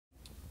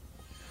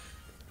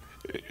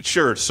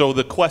Sure. So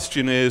the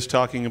question is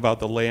talking about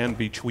the land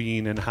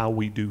between and how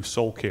we do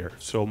soul care.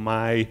 So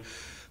my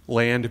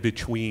land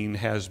between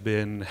has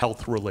been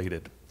health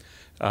related.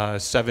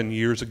 7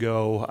 years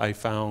ago, I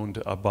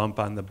found a bump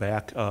on the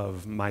back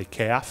of my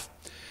calf.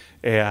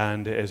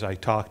 And as I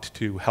talked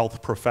to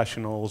health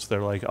professionals,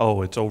 they're like,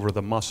 oh, it's over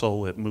the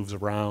muscle, it moves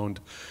around,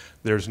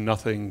 there's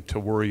nothing to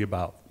worry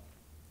about.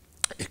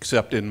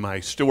 Except in my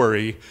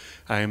story,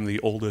 I am the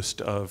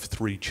oldest of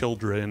 3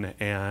 children,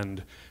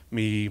 and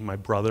me, my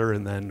brother,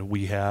 and then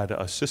we had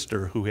a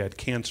sister who had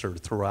cancer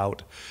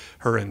throughout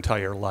her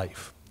entire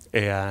life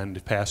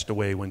and passed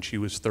away when she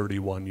was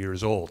 31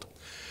 years old.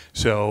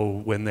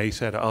 So when they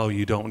said, oh,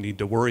 you don't need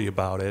to worry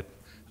about it,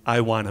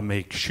 I want to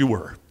make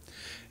sure.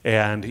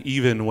 And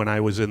even when I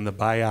was in the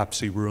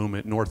biopsy room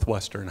at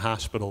Northwestern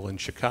Hospital in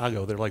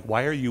Chicago, they're like,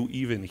 why are you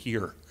even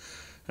here?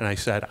 And I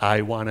said,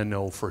 I want to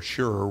know for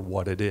sure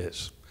what it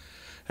is.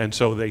 And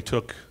so they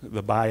took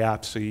the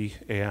biopsy,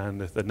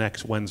 and the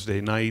next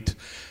Wednesday night,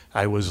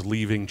 I was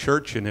leaving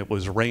church, and it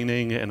was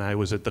raining, and I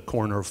was at the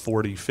corner of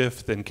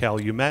 45th and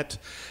Calumet,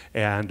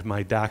 and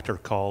my doctor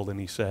called, and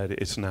he said,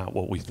 it's not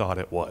what we thought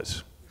it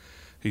was.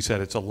 He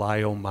said it's a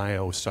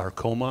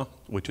leiomyosarcoma,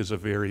 which is a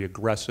very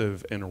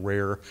aggressive and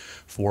rare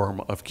form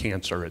of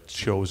cancer. It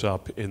shows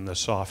up in the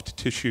soft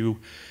tissue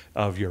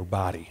of your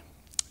body.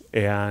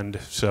 And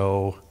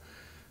so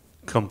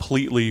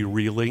completely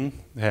reeling,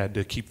 had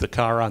to keep the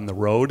car on the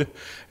road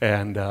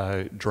and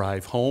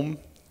drive home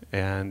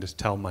and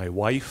tell my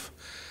wife.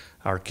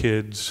 Our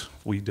kids,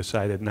 we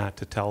decided not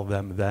to tell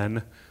them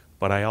then,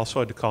 but I also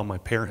had to call my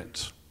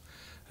parents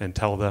and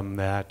tell them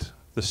that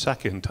the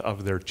second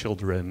of their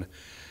children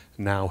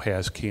now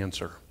has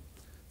cancer.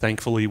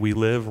 Thankfully, we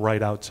live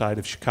right outside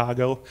of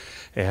Chicago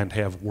and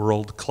have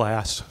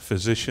world-class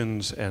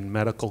physicians and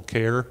medical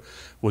care.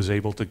 Was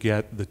able to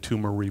get the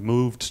tumor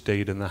removed,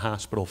 stayed in the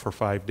hospital for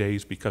 5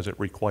 days because it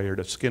required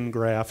a skin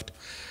graft,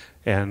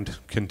 and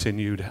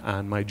continued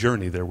on my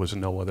journey. There was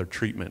no other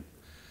treatment.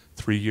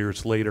 3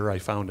 years later, I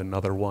found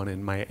another one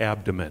in my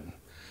abdomen.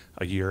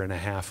 A year and a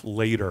half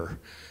later,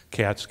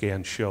 CAT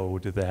scan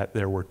showed that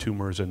there were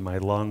tumors in my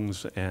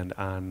lungs and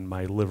on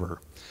my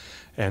liver.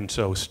 And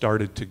so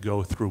started to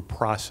go through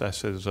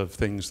processes of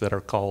things that are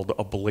called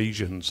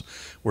ablations,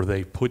 where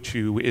they put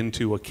you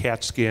into a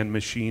CAT scan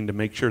machine to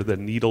make sure the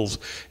needle's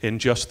in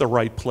just the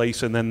right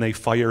place, and then they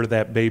fire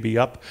that baby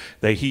up.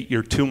 They heat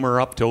your tumor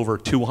up to over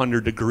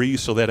 200 degrees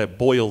so that it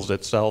boils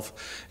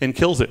itself and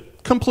kills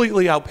it.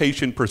 Completely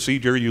outpatient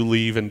procedure, you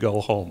leave and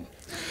go home.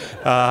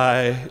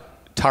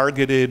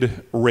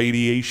 Targeted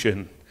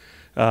radiation.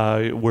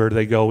 Where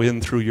they go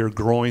in through your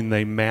groin,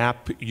 they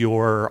map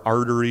your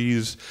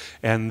arteries,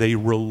 and they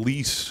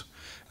release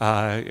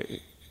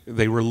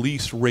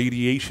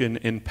radiation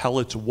in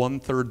pellets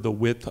 1/3 the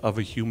width of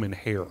a human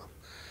hair.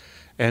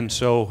 And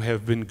so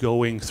have been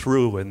going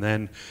through, and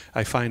then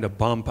I find a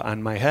bump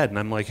on my head, and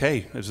I'm like,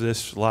 hey, is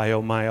this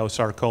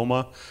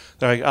leiomyosarcoma?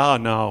 They're like, oh,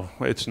 no,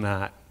 it's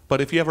not.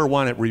 But if you ever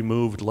want it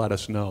removed, let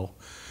us know.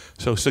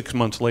 So 6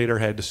 months later,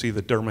 I had to see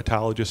the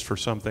dermatologist for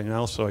something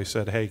else, so I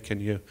said, hey, can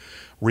you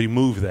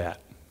remove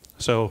that?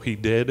 So he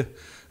did.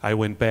 I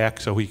went back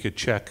so he could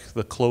check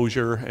the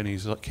closure, and he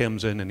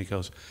comes in and he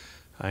goes,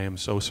 I am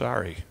so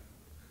sorry.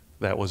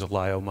 That was a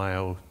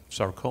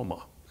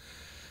leiomyosarcoma.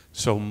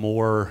 So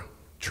more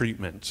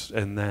treatments.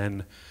 And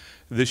then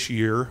this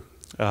year,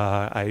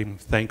 I'm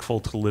thankful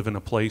to live in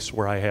a place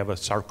where I have a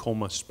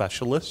sarcoma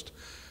specialist.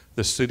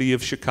 The city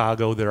of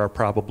Chicago, there are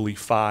probably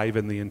 5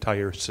 in the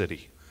entire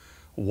city.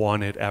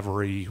 1 at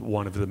every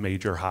one of the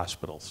major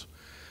hospitals.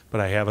 But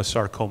I have a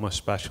sarcoma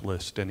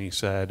specialist, and he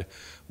said,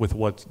 with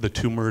what the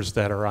tumors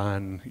that are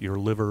on your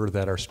liver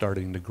that are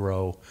starting to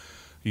grow,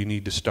 you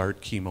need to start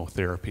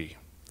chemotherapy.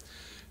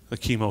 The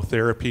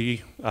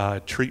chemotherapy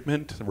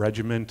treatment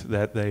regimen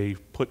that they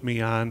put me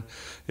on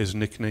is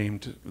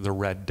nicknamed the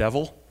Red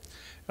Devil.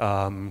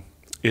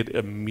 It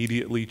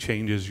immediately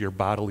changes your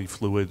bodily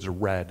fluids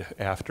red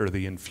after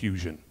the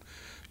infusion.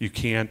 You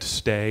can't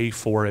stay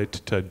for it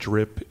to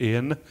drip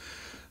in.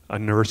 A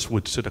nurse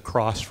would sit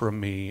across from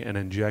me and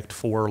inject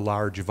 4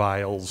 large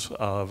vials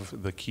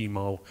of the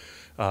chemo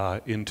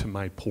into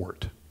my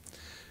port.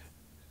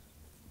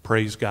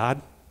 Praise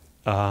God.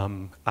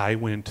 I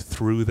went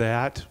through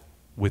that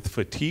with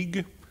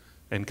fatigue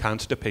and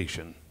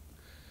constipation,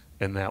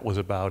 and that was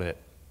about it.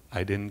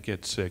 I didn't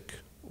get sick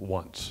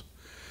once.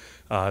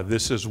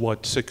 This is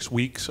what 6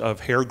 weeks of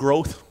hair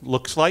growth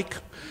looks like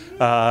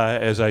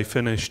as I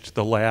finished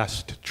the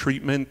last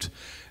treatment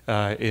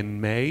in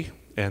May.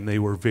 And they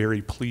were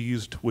very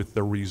pleased with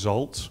the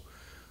results,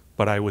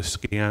 but I was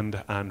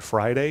scanned on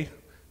Friday,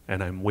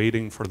 and I'm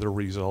waiting for the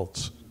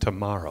results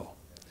tomorrow.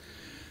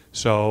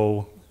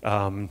 So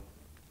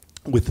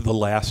with the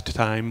last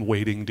time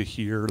waiting to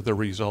hear the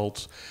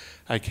results,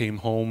 I came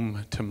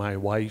home to my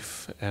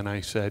wife, and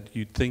I said,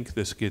 you'd think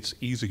this gets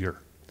easier.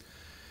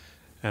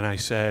 And I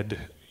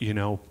said, you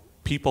know,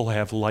 people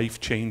have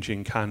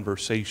life-changing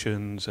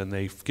conversations, and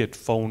they get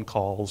phone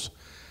calls,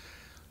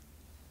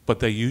 but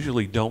they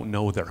usually don't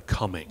know they're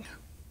coming.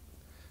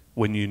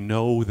 When you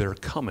know they're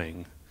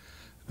coming,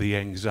 the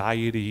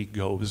anxiety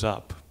goes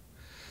up.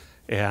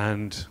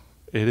 And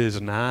it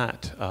is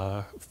not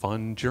a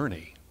fun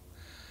journey.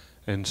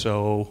 And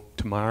so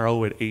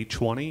tomorrow at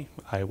 8:20,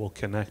 I will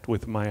connect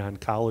with my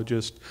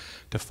oncologist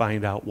to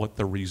find out what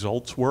the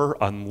results were,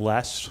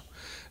 unless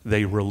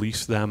they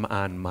release them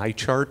on my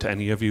chart.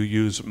 Any of you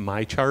use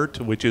my chart,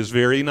 which is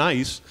very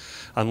nice,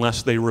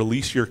 unless they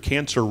release your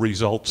cancer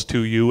results to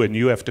you and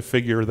you have to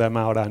figure them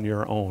out on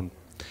your own.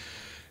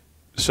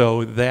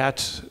 So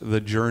that's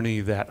the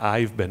journey that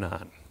I've been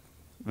on,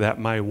 that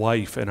my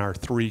wife and our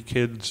 3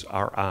 kids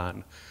are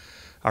on.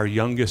 Our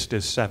youngest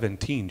is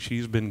 17.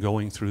 She's been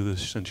going through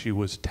this since she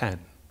was 10.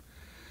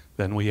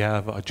 Then we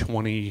have a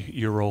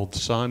 20-year-old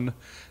son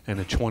and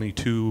a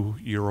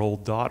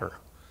 22-year-old daughter.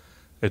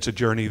 It's a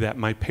journey that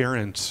my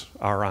parents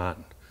are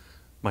on.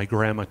 My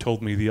grandma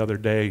told me the other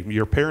day,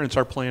 your parents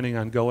are planning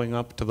on going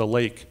up to the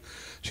lake.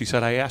 She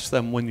said, I asked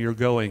them when you're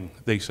going.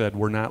 They said,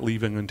 we're not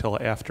leaving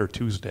until after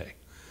Tuesday.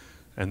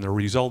 And the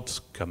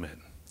results come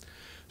in.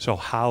 So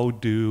how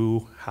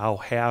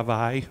have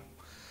I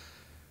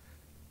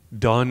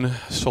done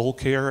soul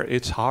care?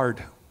 It's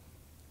hard.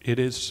 It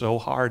is so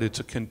hard. It's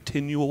a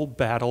continual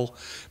battle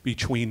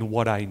between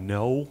what I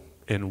know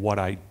and what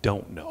I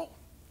don't know.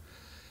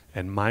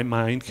 And my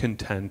mind can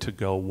tend to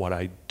go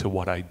to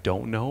what I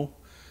don't know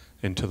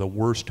and to the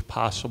worst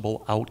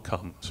possible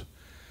outcomes.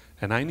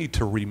 And I need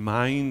to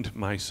remind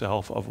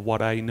myself of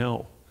what I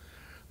know,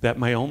 that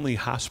my only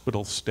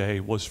hospital stay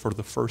was for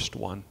the first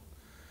one,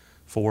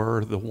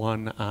 for the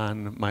one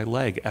on my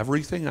leg.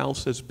 Everything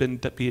else has been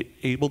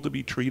able to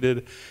be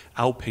treated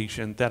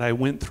outpatient, that I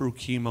went through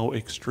chemo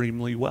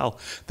extremely well,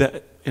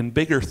 that in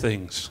bigger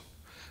things,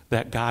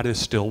 that God is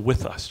still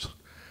with us,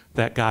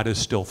 that God is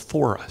still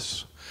for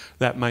us,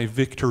 that my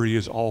victory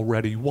is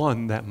already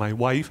won, that my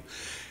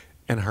wife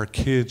and her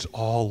kids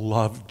all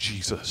love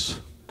Jesus.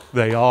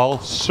 They all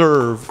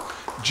serve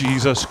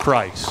Jesus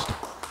Christ.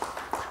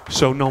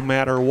 So no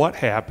matter what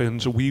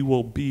happens, we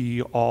will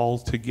be all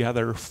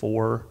together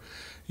for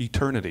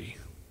eternity.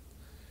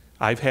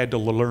 I've had to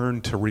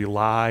learn to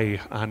rely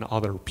on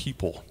other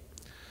people,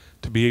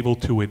 to be able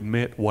to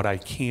admit what I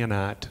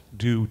cannot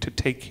do, to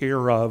take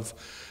care of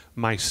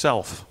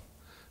myself.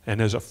 And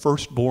as a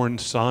firstborn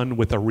son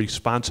with a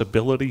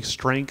responsibility,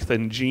 strength,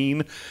 and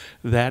gene,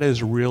 that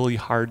is really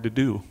hard to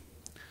do.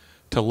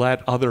 To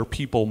let other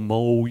people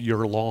mow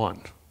your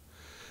lawn,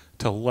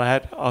 to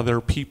let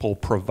other people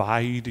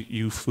provide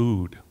you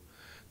food,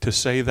 to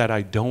say that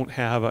I don't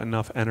have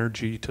enough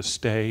energy to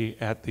stay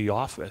at the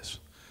office.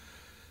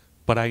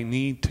 But I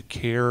need to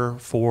care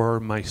for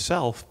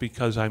myself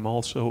because I'm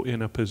also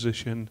in a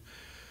position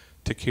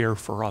to care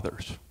for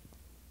others.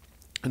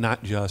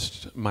 Not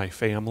just my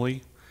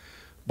family,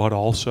 but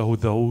also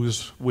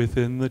those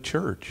within the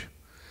church.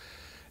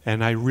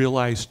 And I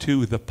realize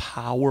too the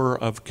power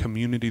of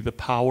community, the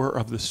power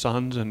of the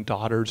sons and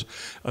daughters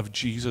of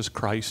Jesus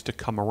Christ to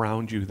come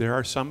around you. There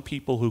are some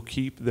people who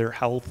keep their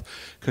health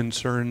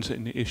concerns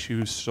and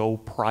issues so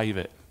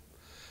private.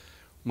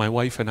 My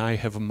wife and I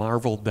have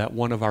marveled that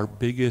one of our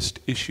biggest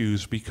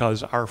issues,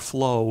 because our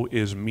flow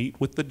is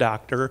meet with the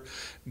doctor,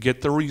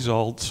 get the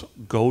results,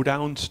 go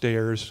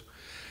downstairs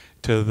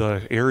to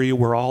the area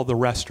where all the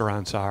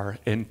restaurants are,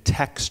 and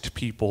text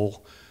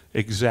people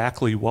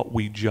exactly what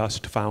we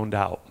just found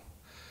out.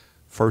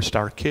 First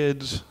our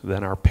kids,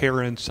 then our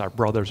parents, our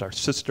brothers, our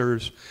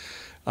sisters.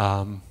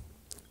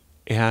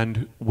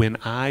 And when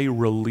I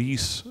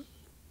release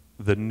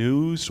the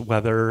news,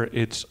 whether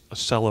it's a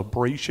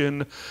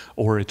celebration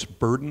or it's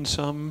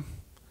burdensome,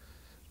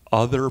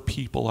 other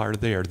people are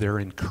there. They're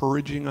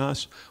encouraging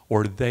us,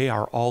 or they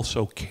are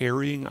also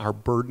carrying our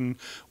burden,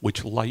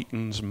 which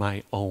lightens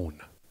my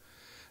own.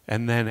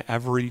 And then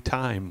every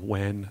time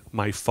when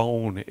my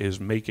phone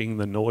is making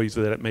the noise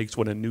that it makes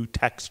when a new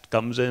text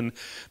comes in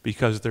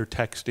because they're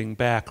texting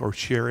back or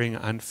sharing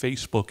on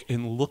Facebook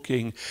and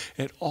looking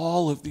at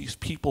all of these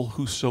people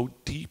who so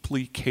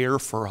deeply care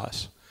for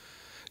us,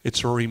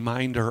 it's a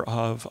reminder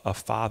of a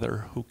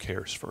Father who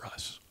cares for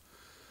us,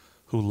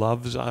 who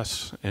loves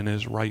us and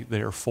is right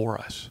there for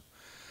us.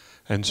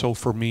 And so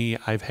for me,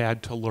 I've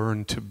had to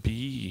learn to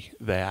be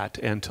that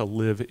and to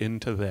live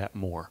into that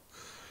more.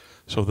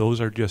 So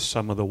those are just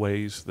some of the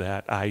ways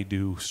that I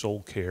do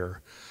soul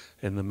care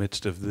in the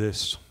midst of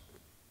this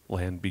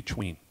land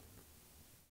between.